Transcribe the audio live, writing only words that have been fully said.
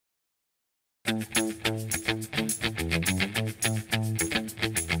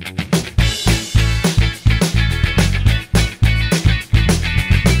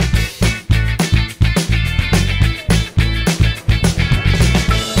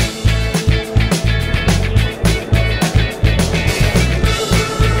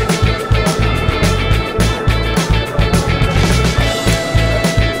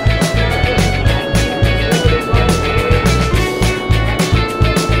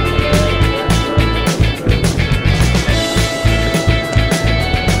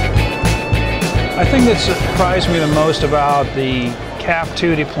I think that surprised me the most about the CAF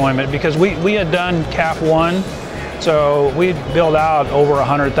 2 deployment, because we had done CAF 1, so we built out over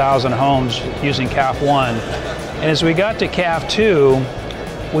 100,000 homes using CAF 1. And as we got to CAF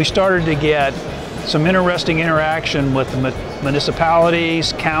 2, we started to get some interesting interaction with the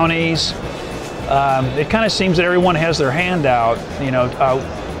municipalities, counties. It kind of seems that everyone has their hand out. You know,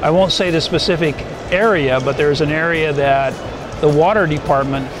 I won't say the specific area, but there's an area that the water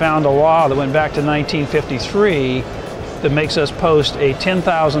department found a law that went back to 1953 that makes us post a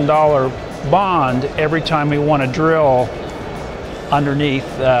 $10,000 bond every time we want to drill underneath,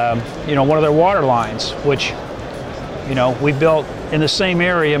 you know, one of their water lines, which, you know, we built in the same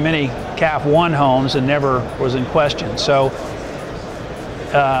area many CAF 1 homes and never was in question. So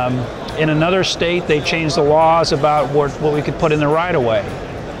in another state, they changed the laws about what we could put in the right-of-way.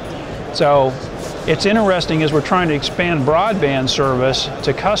 So it's interesting as we're trying to expand broadband service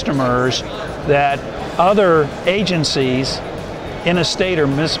to customers that other agencies in a state or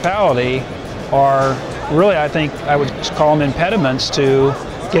municipality are really, I think I would call them impediments to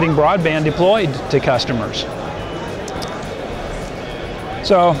getting broadband deployed to customers.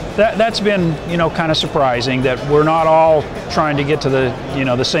 So that's been, you know, kind of surprising that we're not all trying to get to the, you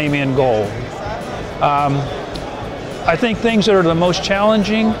know, the same end goal. I think things that are the most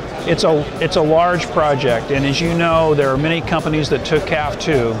challenging, it's a large project, and as you know, there are many companies that took CAF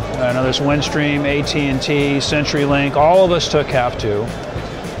 2. I know there's Windstream, AT&T, CenturyLink, all of us took CAF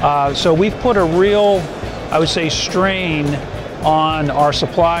 2. So we've put a real, I would say, strain on our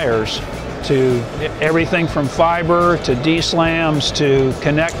suppliers to everything from fiber to D-slams to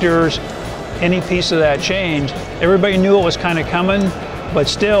connectors, any piece of that change. Everybody knew it was kind of coming, but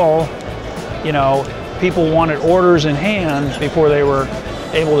still, you know, people wanted orders in hand before they were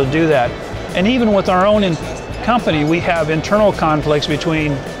able to do that. And even with our own company, we have internal conflicts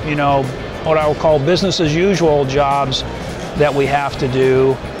between, you know, what I will call business as usual jobs that we have to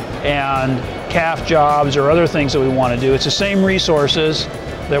do and CAF jobs or other things that we want to do. It's the same resources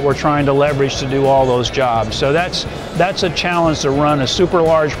that we're trying to leverage to do all those jobs. So that's a challenge to run a super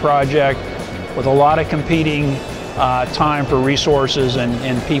large project with a lot of competing time for resources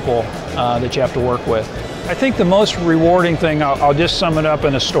and people that you have to work with. I think the most rewarding thing, I'll just sum it up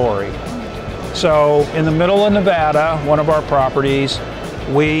in a story. So in the middle of Nevada, one of our properties,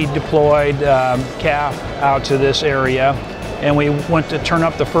 we deployed CAF out to this area, and we went to turn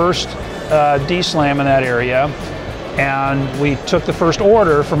up the first D-slam in that area, and we took the first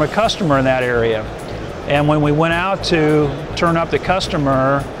order from a customer in that area. And when we went out to turn up the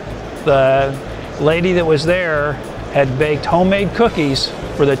customer, the lady that was there had baked homemade cookies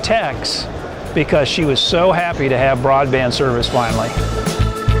for the techs because she was so happy to have broadband service finally.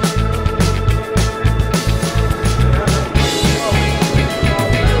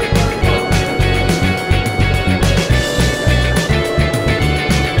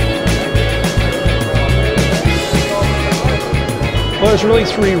 Well, there's really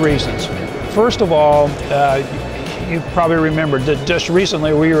three reasons. First of all, you probably remember that just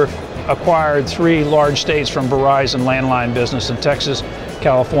recently we acquired 3 large states from Verizon landline business in Texas,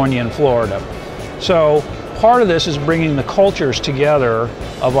 California, and Florida. So part of this is bringing the cultures together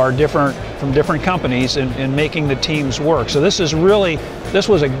of our from different companies and making the teams work. So this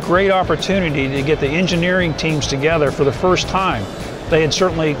was a great opportunity to get the engineering teams together for the first time. They had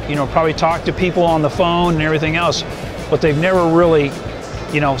certainly, you know, probably talked to people on the phone and everything else, but they've never really,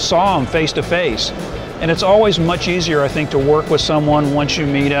 you know, saw them face to face. And it's always much easier, I think, to work with someone once you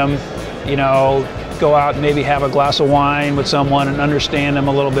meet them, you know, go out and maybe have a glass of wine with someone and understand them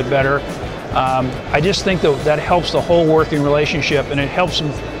a little bit better. I just think that helps the whole working relationship, and it helps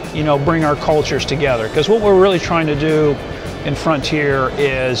them, you know, bring our cultures together. Because what we're really trying to do in Frontier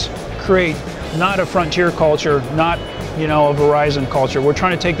is create not a Frontier culture, not, you know, a Verizon culture. We're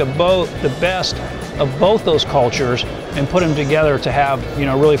trying to take the best of both those cultures and put them together to have, you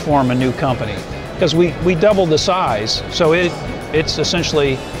know, really form a new company. Because we doubled the size, so it's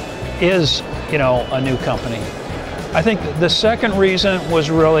essentially is, you know, a new company. I think the second reason was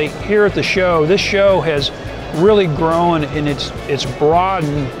really here at the show. This show has really grown and it's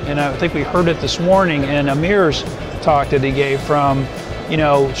broadened, and I think we heard it this morning in Amir's talk that he gave, from, you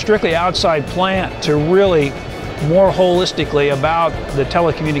know, strictly outside plant to really more holistically about the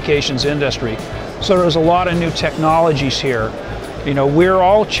telecommunications industry. So there's a lot of new technologies here. You know, we're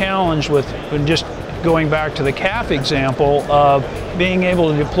all challenged with, just going back to the CAF example, of being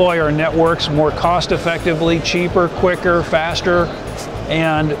able to deploy our networks more cost effectively, cheaper, quicker, faster.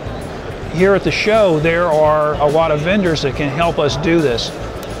 And here at the show, there are a lot of vendors that can help us do this.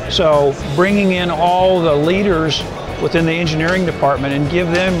 So bringing in all the leaders within the engineering department and give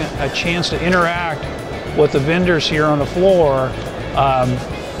them a chance to interact with the vendors here on the floor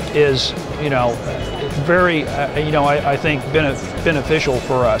is, you know, very, you know, I think beneficial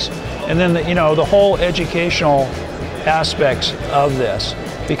for us. And then, you know, the whole educational aspects of this,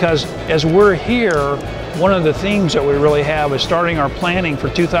 because as we're here, one of the themes that we really have is starting our planning for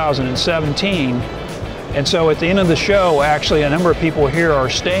 2017. And so at the end of the show, actually, a number of people here are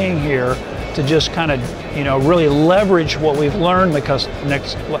staying here to just kind of, you know, really leverage what we've learned because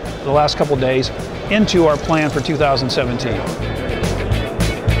the last couple of days into our plan for 2017.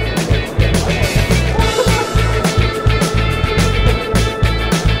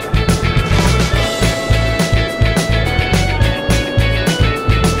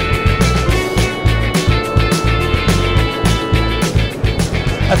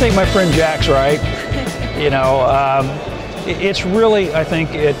 I think my friend Jack's right. You know, it's really, I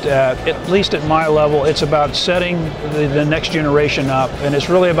think, at least at my level, it's about setting the next generation up, and it's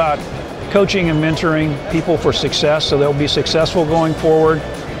really about coaching and mentoring people for success so they'll be successful going forward.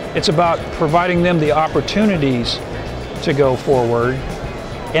 It's about providing them the opportunities to go forward.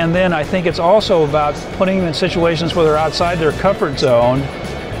 And then I think it's also about putting them in situations where they're outside their comfort zone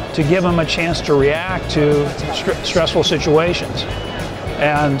to give them a chance to react to stressful situations.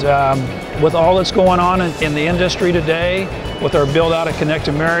 And with all that's going on in the industry today, with our build out of Connect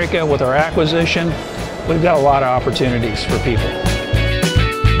America, with our acquisition, we've got a lot of opportunities for people.